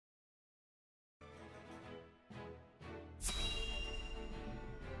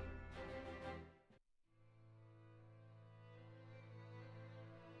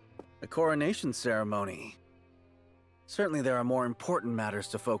coronation ceremony. Certainly there are more important matters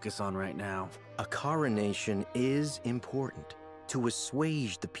to focus on right now. A coronation is important to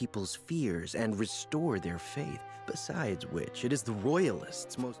assuage the people's fears and restore their faith. Besides which, it is the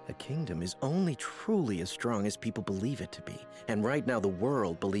royalists' A kingdom is only truly as strong as people believe it to be. And right now the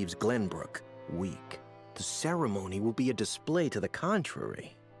world believes Glenbrook weak. The ceremony will be a display to the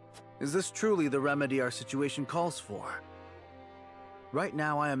contrary. Is this truly the remedy our situation calls for? Right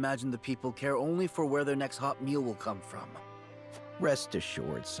now, I imagine the people care only for where their next hot meal will come from. Rest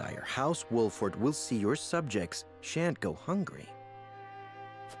assured, sire, House Wolford will see your subjects shan't go hungry.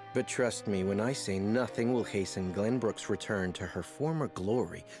 But trust me when I say nothing will hasten Glenbrook's return to her former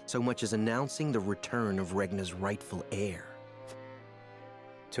glory so much as announcing the return of Regna's rightful heir.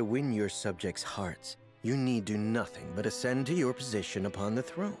 To win your subjects' hearts, you need do nothing but ascend to your position upon the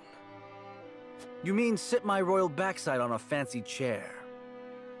throne. You mean sit my royal backside on a fancy chair?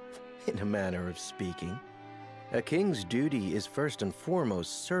 In a manner of speaking. A king's duty is first and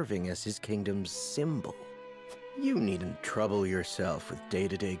foremost serving as his kingdom's symbol. You needn't trouble yourself with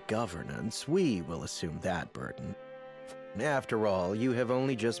day-to-day governance. We will assume that burden. After all, you have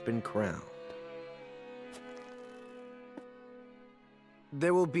only just been crowned.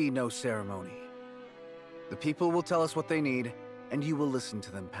 There will be no ceremony. The people will tell us what they need, and you will listen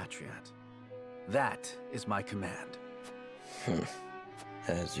to them, Patriot. That is my command.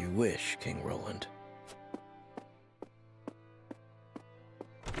 As you wish, King Roland.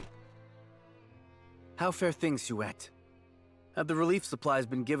 How fare things, Huette? Have the relief supplies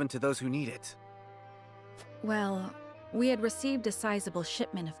been given to those who need it? Well, we had received a sizable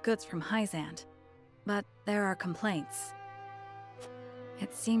shipment of goods from Hyzand, but there are complaints.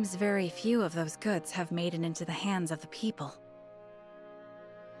 It seems very few of those goods have made it into the hands of the people.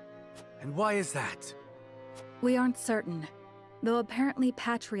 And why is that? We aren't certain, though apparently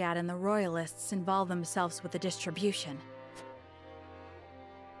Patriot and the Royalists involve themselves with the distribution.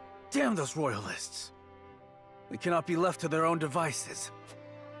 Damn those Royalists! They cannot be left to their own devices.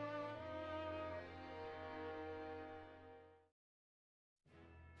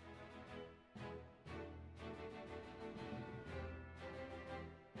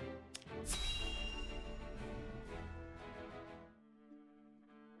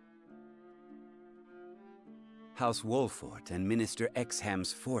 House Wolfort and Minister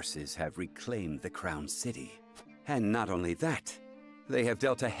Exham's forces have reclaimed the Crown City. And not only that, they have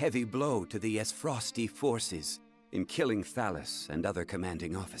dealt a heavy blow to the Esfrosti forces in killing Thalys and other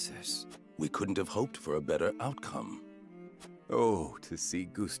commanding officers. We couldn't have hoped for a better outcome. Oh, to see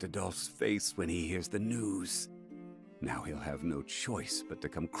Gustadolf's face when he hears the news. Now he'll have no choice but to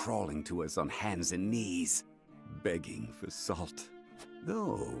come crawling to us on hands and knees, begging for salt.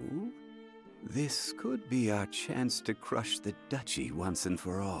 Though, this could be our chance to crush the duchy once and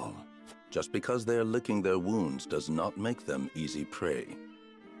for all. Just because they're licking their wounds does not make them easy prey.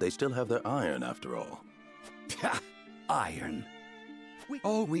 They still have their iron, after all. Ha! Iron.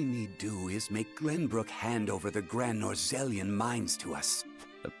 All we need do is make Glenbrook hand over the Grand Norzellian mines to us.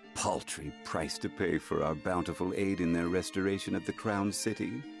 A paltry price to pay for our bountiful aid in their restoration of the Crown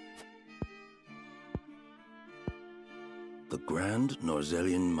City. The Grand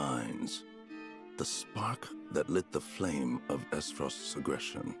Norzellian mines. The spark that lit the flame of Esfrost's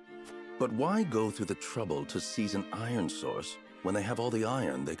aggression. But why go through the trouble to seize an iron source when they have all the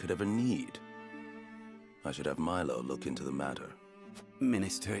iron they could ever need? I should have Milo look into the matter.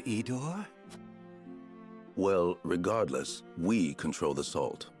 Minister Idor? Well, regardless, we control the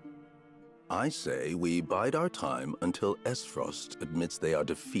salt. I say we bide our time until Esfrost admits they are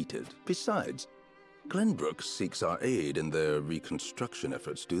defeated. Besides, Glenbrook seeks our aid in their reconstruction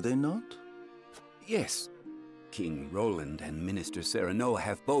efforts, do they not? Yes. King Roland and Minister Serenoa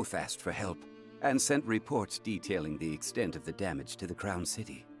have both asked for help, and sent reports detailing the extent of the damage to the Crown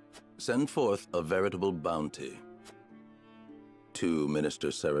City. Send forth a veritable bounty. To Minister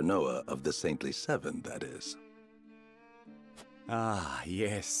Serenoa of the Saintly Seven, that is. Ah,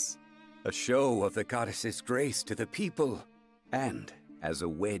 yes. A show of the goddess's grace to the people, and as a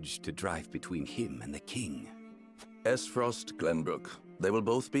wedge to drive between him and the king. Esfrost, Glenbrook, they will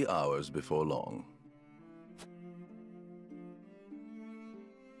both be ours before long.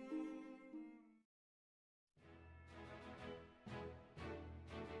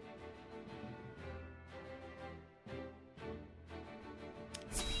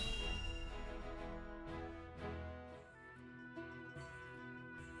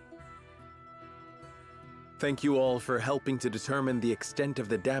 Thank you all for helping to determine the extent of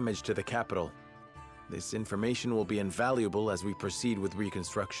the damage to the capital. This information will be invaluable as we proceed with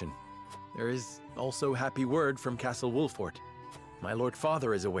reconstruction. There is also happy word from Castle Wolfort. My Lord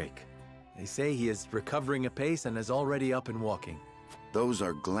Father is awake. They say he is recovering apace and is already up and walking. Those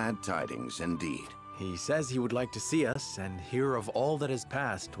are glad tidings indeed. He says he would like to see us and hear of all that has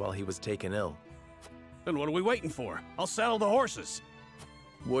passed while he was taken ill. Then what are we waiting for? I'll saddle the horses.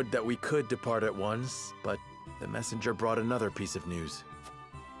 Would that we could depart at once, but the messenger brought another piece of news.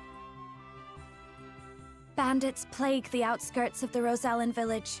 Bandits plague the outskirts of the Rosellan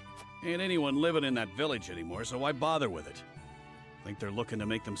village. Ain't anyone living in that village anymore, so why bother with it? Think they're looking to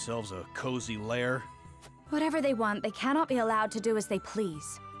make themselves a cozy lair? Whatever they want, they cannot be allowed to do as they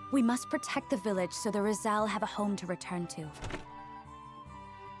please. We must protect the village so the Rosal have a home to return to.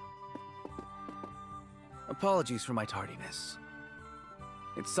 Apologies for my tardiness.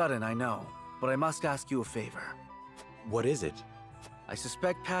 It's sudden, I know, but I must ask you a favor. What is it? I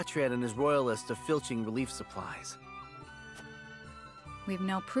suspect Patriot and his royalists of filching relief supplies. We've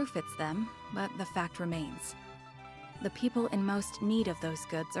no proof it's them, but the fact remains. The people in most need of those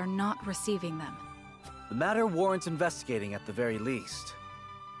goods are not receiving them. The matter warrants investigating at the very least,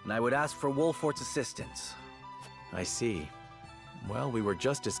 and I would ask for Wolfort's assistance. I see. Well, we were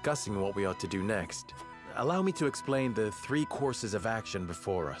just discussing what we ought to do next. Allow me to explain the 3 courses of action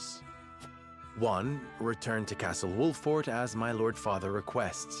before us. 1. Return to Castle Wolfort as my Lord Father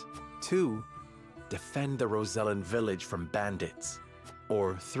requests. 2. Defend the Rosellan village from bandits.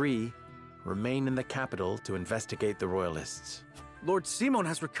 Or 3. Remain in the capital to investigate the royalists. Lord Simon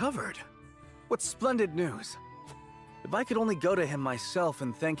has recovered. What splendid news. If I could only go to him myself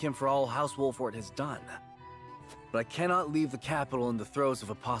and thank him for all House Wolfort has done. But I cannot leave the capital in the throes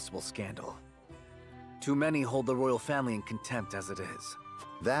of a possible scandal. Too many hold the royal family in contempt as it is.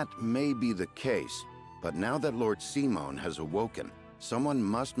 That may be the case, but now that Lord Simon has awoken, someone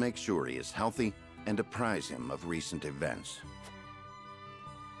must make sure he is healthy and apprise him of recent events.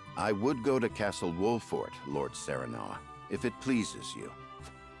 I would go to Castle Wolfort, Lord Serenoa, if it pleases you.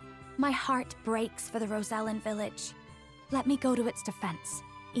 My heart breaks for the Rosellan village. Let me go to its defense,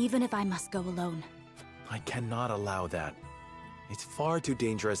 even if I must go alone. I cannot allow that. It's far too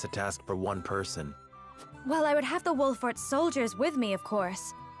dangerous a task for one person. Well, I would have the Wolfort soldiers with me, of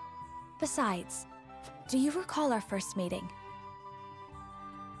course. Besides, do you recall our first meeting?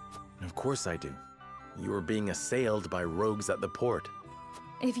 Of course I do. You were being assailed by rogues at the port.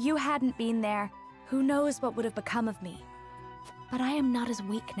 If you hadn't been there, who knows what would have become of me. But I am not as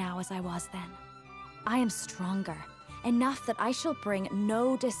weak now as I was then. I am stronger, enough that I shall bring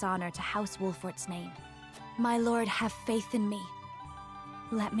no dishonor to House Wolfort's name. My lord, have faith in me.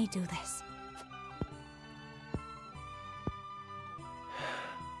 Let me do this.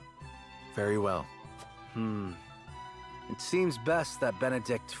 Very well. It seems best that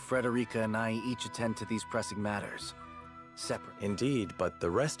Benedict, Frederica, and I each attend to these pressing matters. Separate. Indeed, but the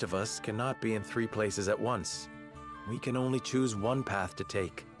rest of us cannot be in 3 places at once. We can only choose one path to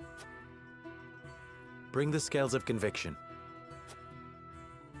take. Bring the scales of conviction.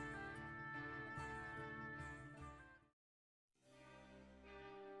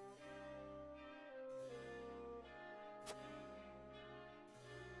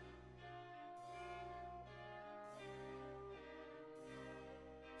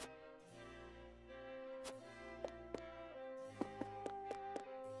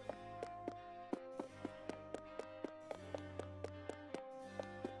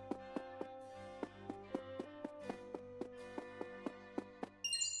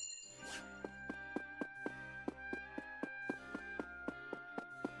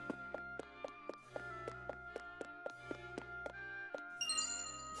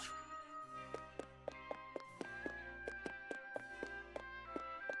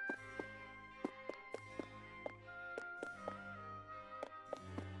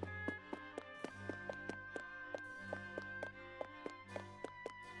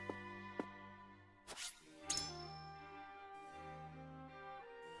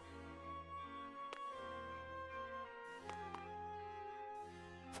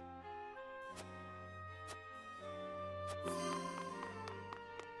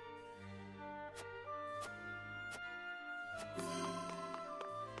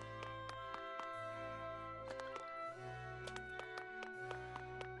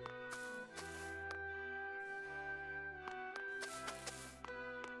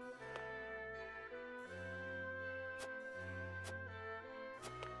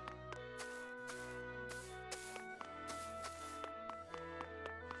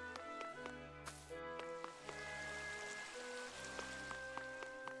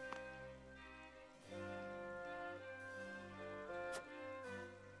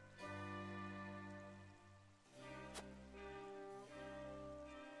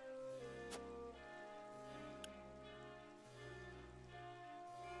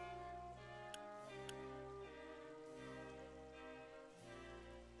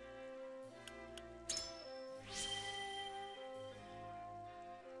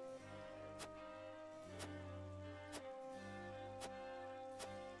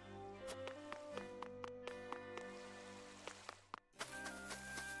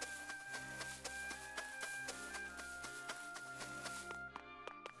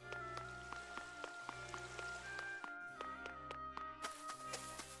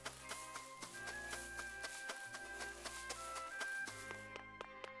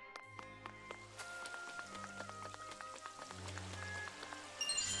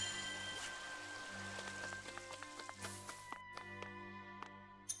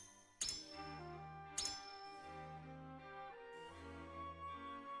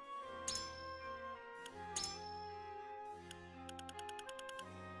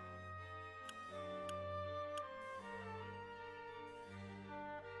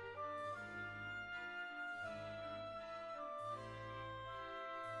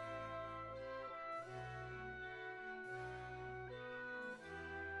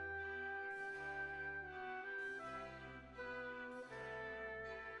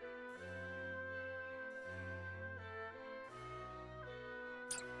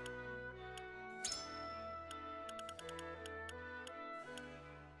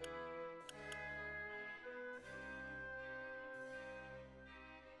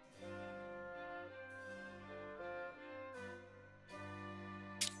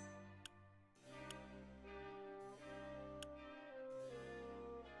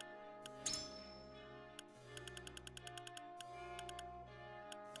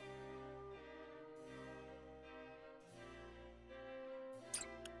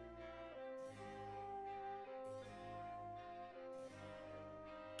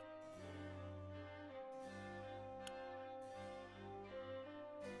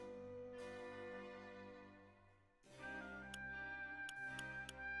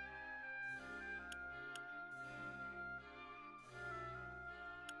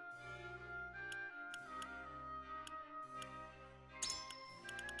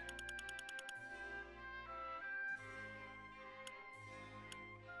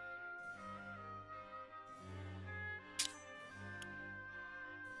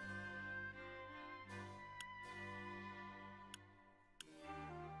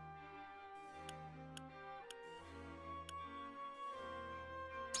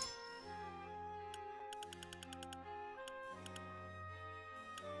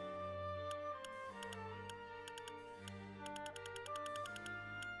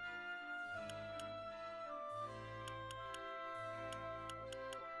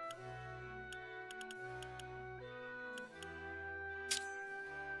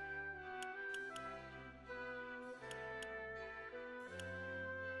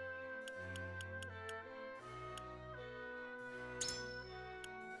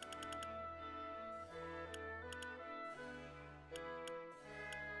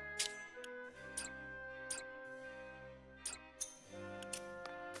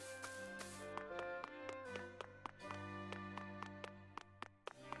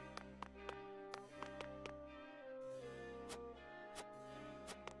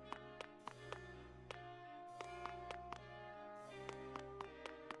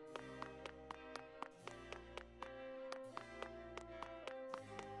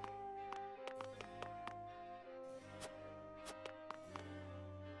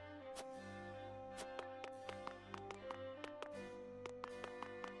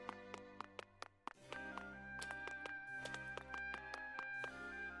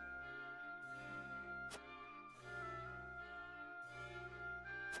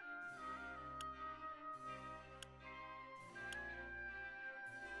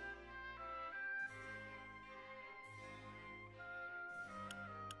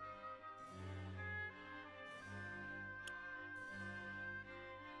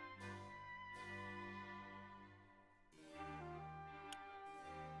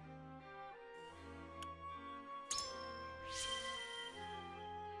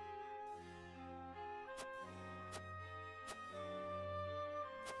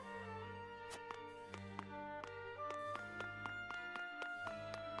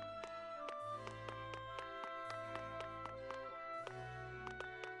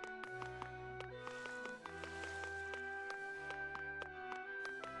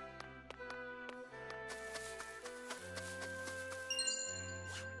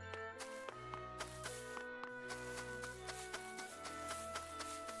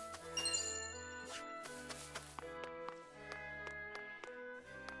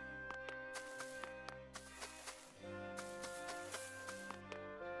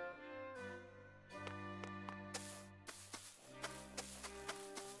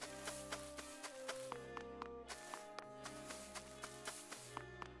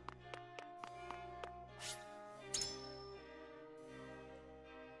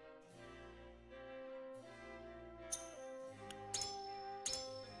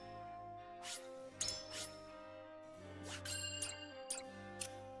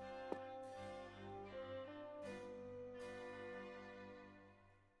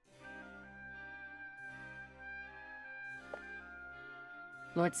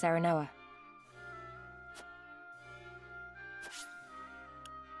 Lord Serenoa.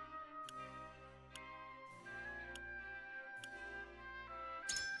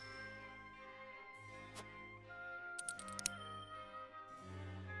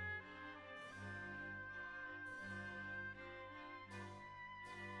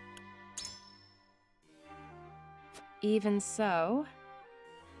 Even so...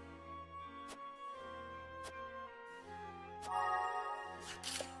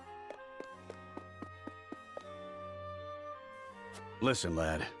 Listen,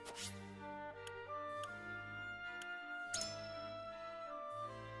 lad.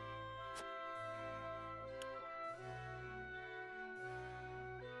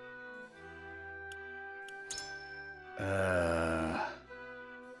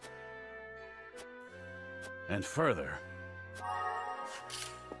 And further.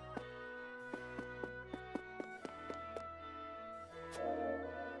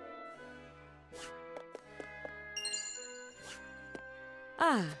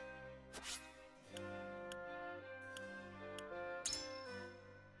 Ah.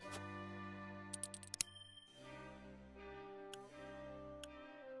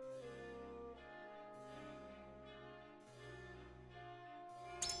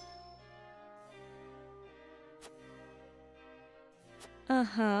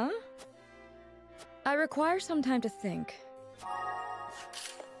 Uh-huh. I require some time to think.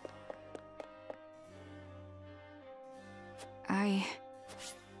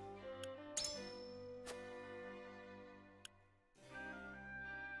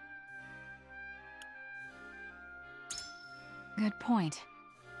 Good point.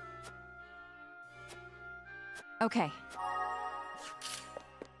 Okay.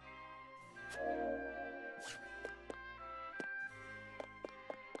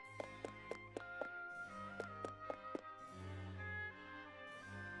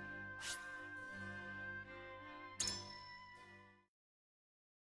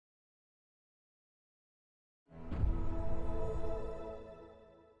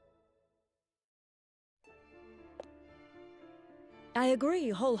 I agree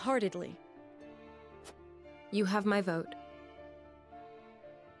wholeheartedly. You have my vote.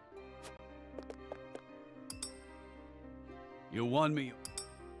 You won me.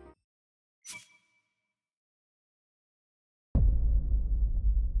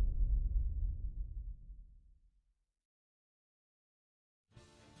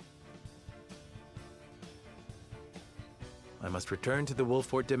 I must return to the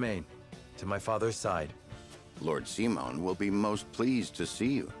Wolfort domain, to my father's side. Lord Simon will be most pleased to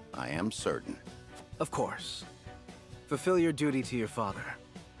see you, I am certain. Of course. Fulfill your duty to your father.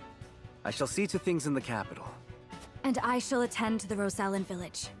 I shall see to things in the capital. And I shall attend to the Rosellen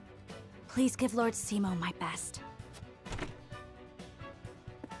village. Please give Lord Simo my best.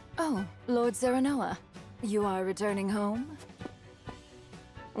 Oh, Lord Serenoa. You are returning home?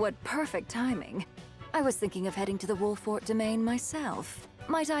 What perfect timing. I was thinking of heading to the Wolfort domain myself.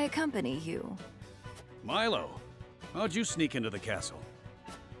 Might I accompany you? Milo, how'd you sneak into the castle?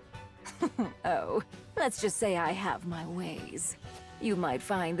 Oh, let's just say I have my ways. You might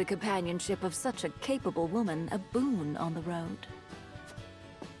find the companionship of such a capable woman a boon on the road.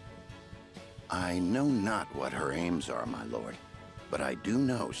 I know not what her aims are, my lord, but I do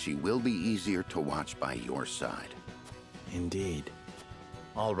know she will be easier to watch by your side. Indeed.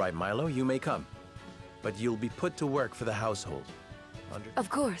 All right, Milo, you may come. But you'll be put to work for the household. Of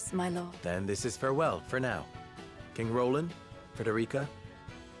course, my lord. Then this is farewell for now. King Roland, Frederica,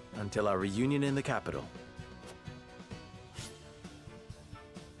 until our reunion in the capital.